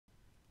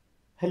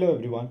Hello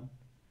everyone.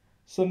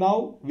 So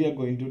now we are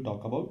going to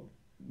talk about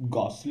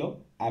Gauss law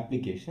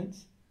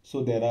applications.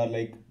 So there are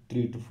like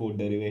 3 to 4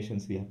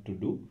 derivations we have to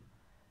do.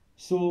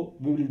 So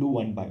we will do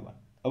one by one.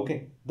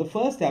 Okay. The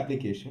first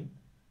application,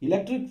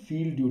 electric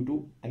field due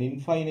to an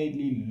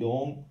infinitely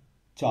long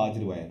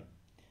charged wire.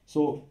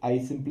 So I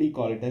simply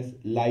call it as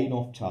line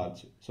of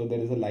charge. So there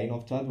is a line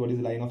of charge. What is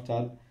a line of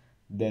charge?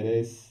 There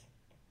is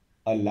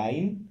a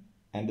line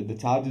and the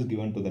charge is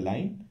given to the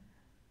line,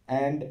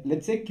 and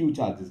let's say q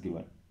charge is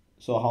given.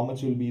 So how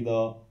much will be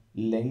the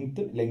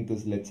length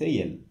is, let's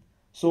say, L.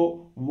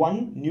 So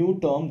one new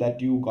term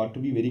that you got to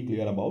be very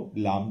clear about,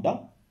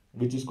 lambda,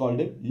 which is called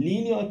a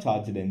linear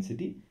charge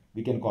density.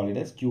 We can call it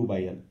as q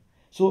by L.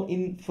 So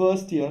in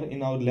first year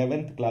in our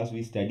 11th class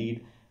we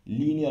studied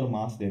linear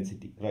mass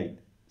density, right?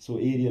 So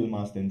areal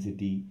mass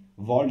density,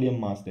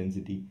 volume mass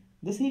density.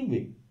 The same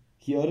way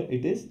here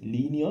it is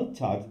linear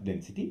charge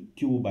density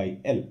q by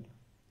L.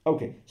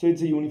 Okay, so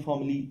it's a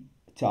uniformly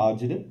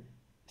charged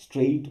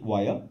straight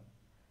wire.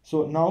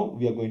 So now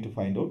we are going to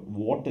find out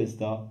what is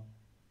the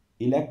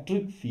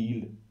electric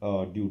field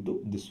due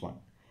to this one.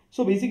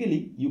 So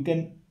basically you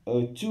can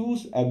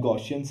choose a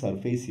Gaussian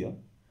surface here.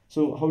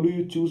 So how do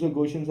you choose a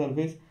Gaussian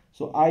surface?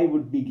 So I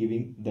would be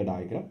giving the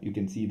diagram. You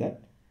can see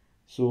that.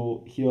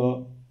 So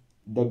here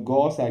the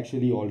Gauss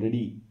actually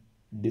already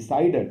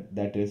decided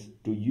that is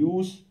to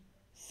use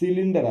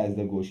cylinder as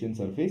the Gaussian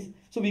surface.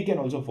 So we can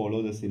also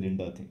follow the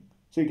cylinder thing.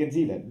 So you can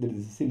see that there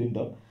is a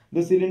cylinder.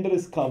 The cylinder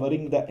is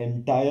covering the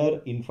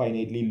entire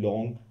infinitely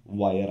long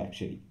wire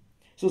actually.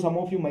 So some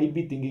of you might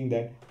be thinking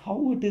that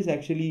how it is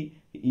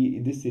actually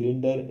this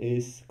cylinder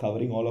is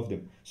covering all of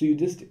them. So you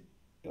just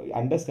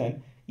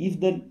understand, if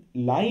the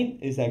line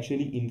is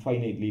actually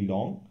infinitely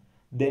long,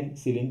 then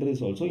cylinder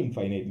is also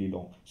infinitely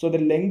long. So the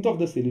length of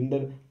the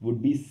cylinder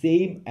would be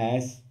same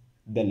as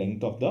the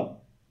length of the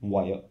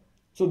wire.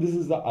 So this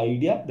is the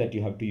idea that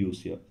you have to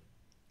use here.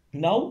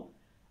 Now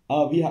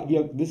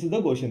this is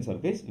the Gaussian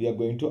surface. We are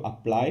going to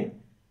apply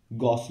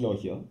Gauss law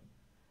here.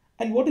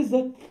 And what is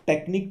the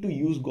technique to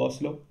use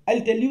Gauss law?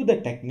 I'll tell you the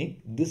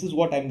technique. This is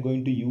what I'm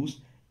going to use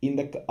in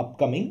the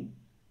upcoming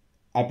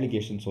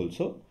applications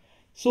also.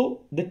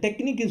 So the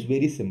technique is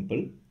very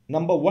simple.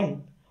 Number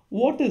one,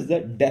 what is the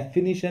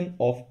definition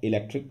of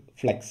electric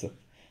flux?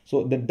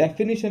 So the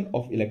definition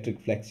of electric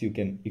flux, you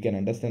can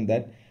understand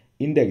that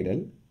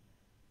integral,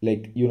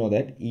 like you know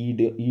that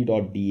E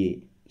dot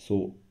dA.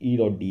 So E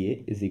dot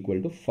dA is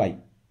equal to phi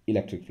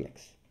electric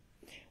flux.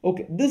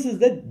 Okay, this is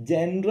the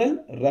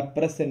general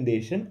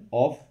representation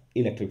of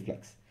electric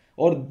flux,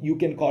 or you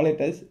can call it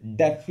as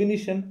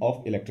definition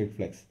of electric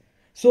flux.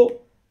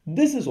 So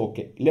this is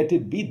okay. Let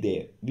it be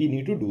there. We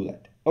need to do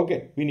that.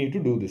 Okay, we need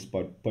to do this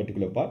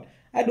particular part.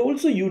 And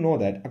also you know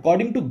that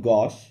according to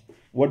Gauss,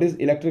 what is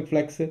electric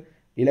flux?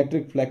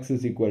 Electric flux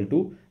is equal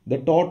to the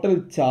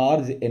total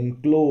charge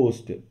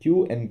enclosed,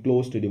 Q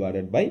enclosed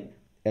divided by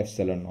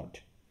epsilon naught.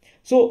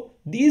 So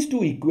these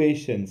two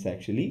equations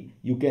actually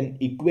you can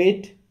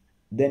equate,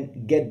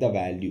 then get the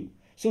value.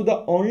 So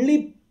the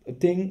only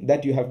thing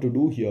that you have to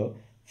do here,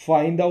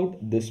 find out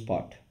this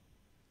part,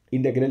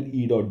 integral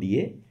E dot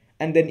dA,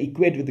 and then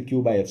equate with the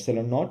Q by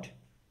epsilon naught,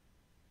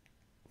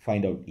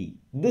 find out E.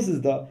 This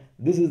is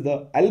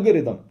the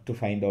algorithm to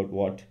find out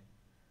what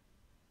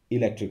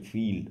electric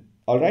field.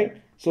 All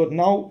right, so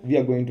now we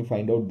are going to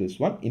find out this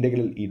one,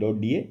 integral E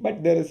dot dA,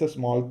 but there is a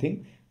small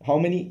thing. How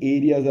many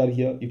areas are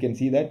here? You can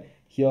see that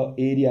here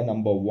area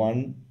number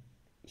 1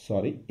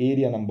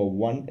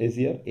 is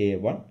here,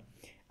 A1,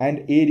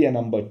 and area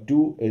number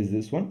 2 is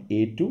this one,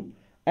 A2,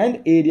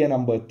 and area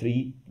number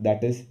 3,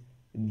 that is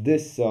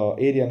this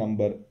area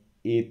number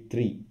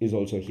A3 is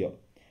also here.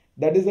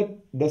 That is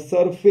the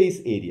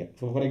surface area.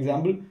 So for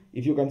example,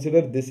 if you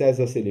consider this as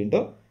a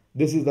cylinder,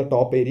 this is the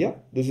top area,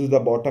 this is the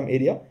bottom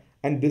area,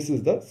 and this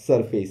is the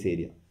surface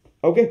area.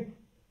 Okay,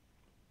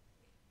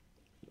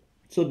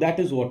 so that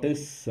is what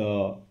is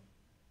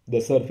the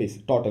surface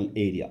total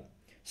area.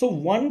 So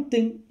one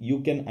thing you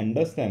can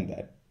understand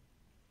that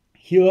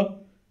here,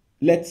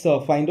 let's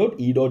find out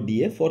E dot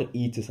dA for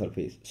each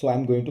surface. So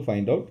I'm going to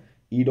find out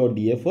E dot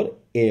dA for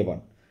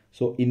A1.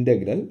 So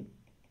integral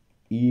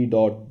E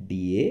dot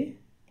dA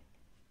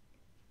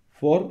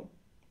for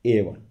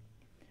A1.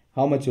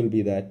 How much will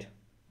be that?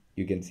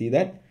 You can see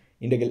that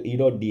integral E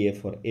dot dA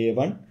for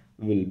A1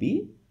 will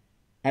be,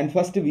 and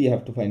first we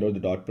have to find out the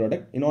dot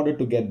product. In order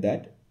to get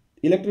that,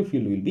 electric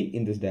field will be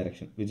in this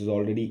direction, which is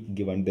already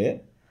given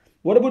there.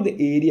 What about the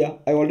area?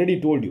 I already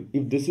told you,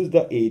 if this is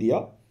the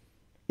area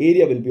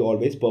will be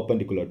always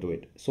perpendicular to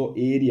it. So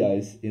area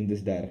is in this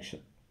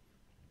direction.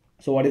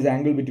 So what is the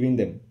angle between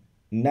them?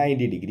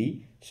 90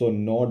 degree. So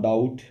no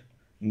doubt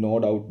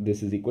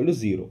this is equal to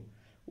 0.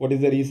 What is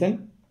the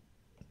reason?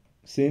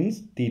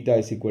 Since theta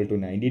is equal to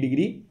 90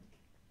 degree,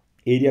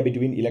 area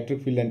between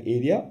electric field and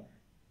area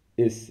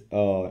is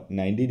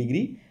 90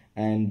 degree,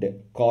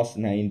 and cos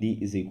 90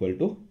 is equal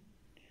to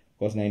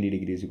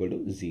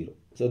 0.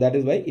 So that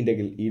is why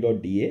integral E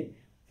dot dA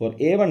for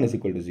A1 is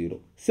equal to 0.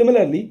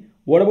 Similarly,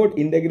 what about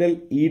integral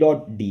E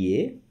dot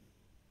dA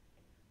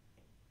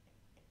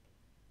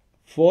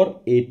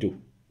for A2?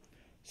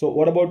 So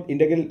what about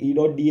integral E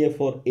dot dA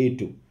for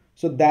A2?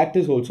 So that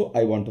is also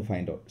I want to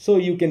find out. So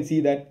you can see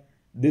that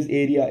this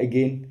area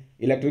again,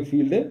 electric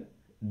field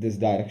this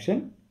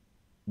direction,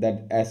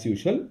 that as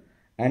usual,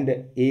 and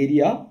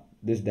area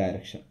this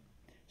direction.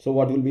 So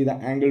what will be the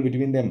angle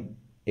between them?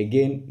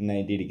 Again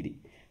 90 degree.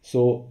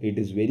 So it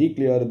is very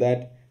clear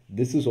that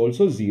this is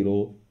also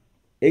 0.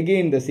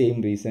 Again the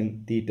same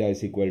reason, theta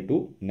is equal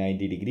to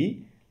 90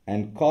 degree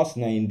and cos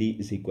 90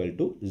 is equal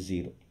to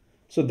 0.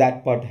 So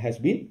that part has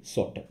been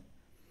sorted.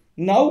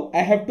 Now I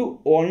have to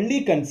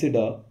only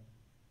consider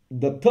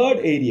the third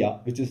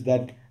area, which is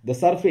that the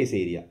surface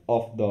area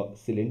of the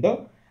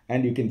cylinder,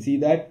 and you can see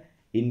that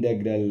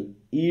integral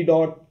E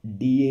dot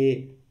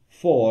dA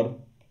for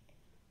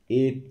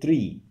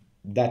A3,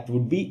 that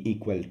would be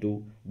equal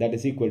to, that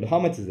is equal to, how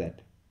much is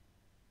that?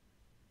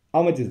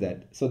 How much is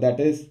that? So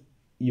that is,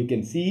 you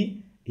can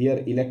see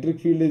here electric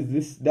field is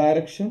this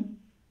direction,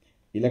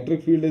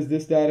 electric field is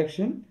this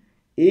direction,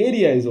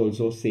 area is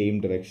also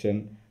same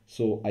direction.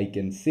 So I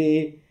can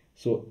say,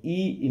 so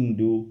E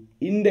into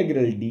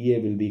integral dA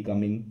will be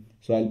coming.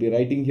 So I'll be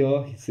writing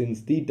here,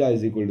 since theta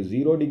is equal to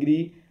 0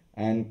 degree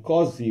and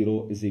cos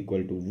 0 is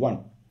equal to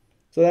 1.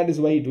 So that is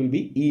why it will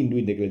be E into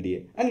integral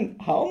dA.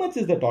 And how much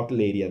is the total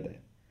area there?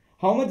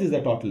 How much is the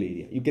total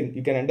area? You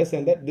can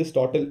understand that this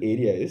total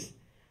area is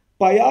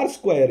pi r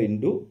square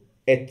into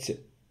h,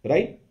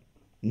 right?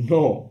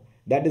 No,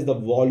 that is the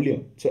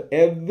volume. So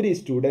every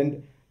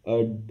student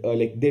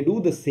like they do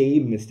the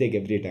same mistake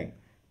every time.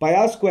 Pi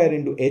r square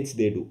into h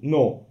they do.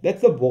 No,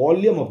 that's the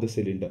volume of the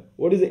cylinder.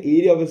 What is the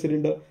area of the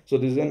cylinder? So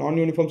this is a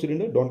non-uniform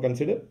cylinder. Don't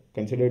consider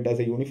it as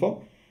a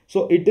uniform.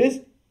 So it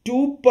is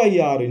 2 pi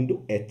r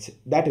into h.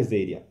 That is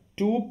the area.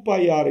 2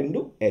 pi r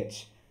into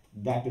h.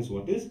 That is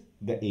what is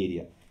the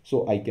area.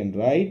 So I can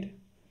write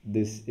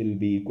this will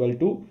be equal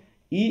to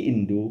E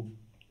into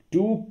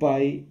 2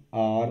 pi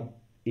r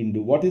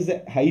into, what is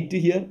the height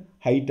here?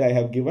 Height I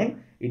have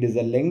given. It is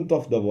the length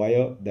of the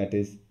wire, that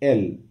is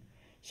L.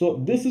 So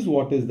this is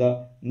what is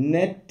the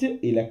net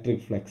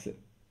electric flux.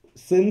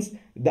 Since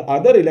the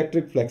other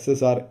electric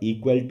fluxes are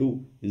equal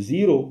to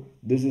 0,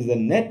 this is the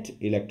net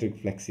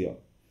electric flux here.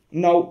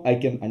 Now I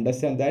can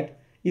understand that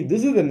if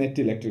this is the net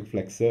electric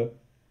flux,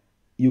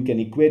 you can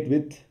equate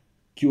with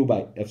Q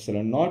by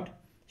epsilon naught.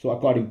 So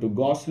according to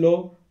Gauss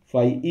law,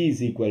 phi E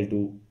is equal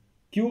to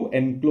Q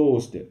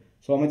enclosed.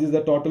 So how much is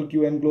the total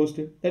Q enclosed?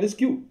 That is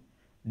Q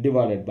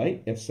divided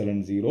by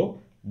epsilon 0.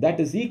 That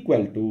is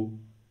equal to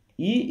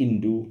E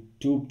into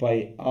 2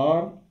 pi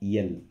r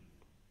L.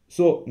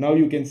 So now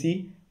you can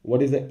see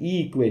what is the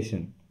E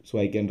equation. So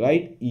I can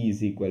write E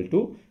is equal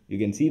to, you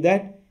can see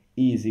that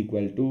E is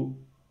equal to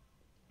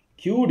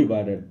Q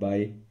divided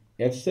by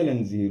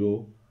epsilon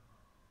 0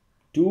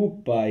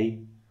 2 pi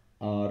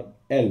r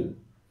L.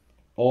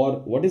 Or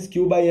what is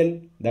Q by L?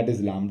 That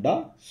is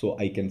lambda. So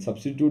I can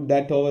substitute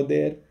that over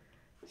there.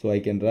 So I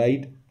can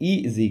write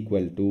E is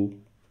equal to,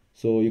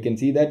 so you can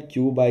see that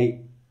Q by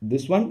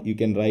this one, you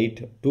can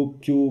write to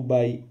Q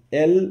by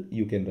L,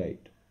 you can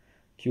write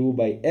Q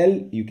by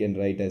L, you can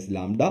write as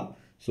lambda.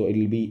 So it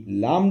will be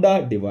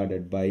lambda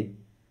divided by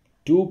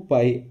 2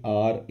 pi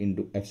r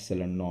into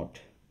epsilon naught.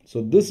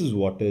 So this is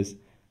what is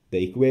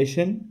the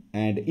equation,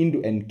 and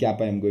into n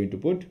cap I am going to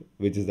put,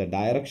 which is the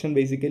direction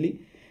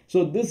basically.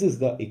 So this is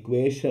the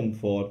equation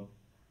for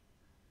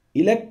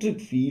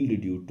electric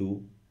field due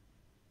to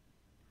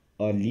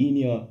a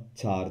linear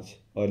charge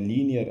or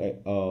linear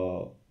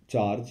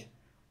charge,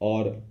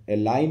 or a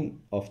line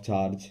of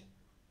charge,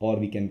 or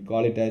we can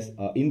call it as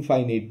an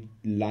infinite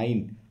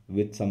line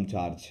with some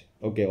charge,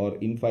 okay, or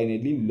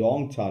infinitely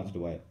long charged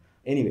wire,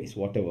 anyways,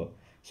 whatever.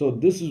 So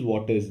this is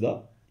what is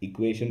the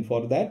equation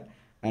for that,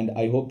 and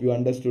I hope you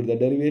understood the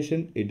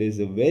derivation. It is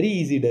a very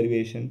easy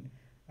derivation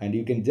and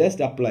you can just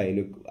apply.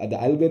 Look at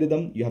the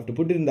algorithm, you have to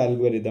put it in the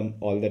algorithm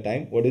all the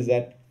time. What is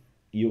that?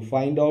 You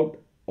find out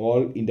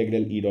all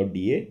integral E dot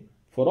dA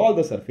for all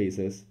the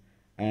surfaces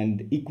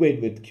and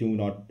equate with Q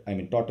naught, I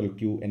mean total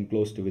Q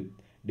enclosed with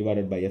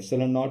divided by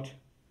epsilon naught.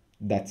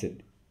 That's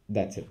it.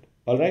 That's it.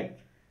 All right.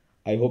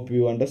 I hope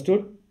you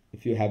understood.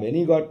 If you get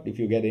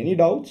any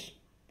doubts,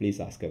 please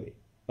ask away.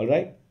 All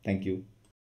right. Thank you.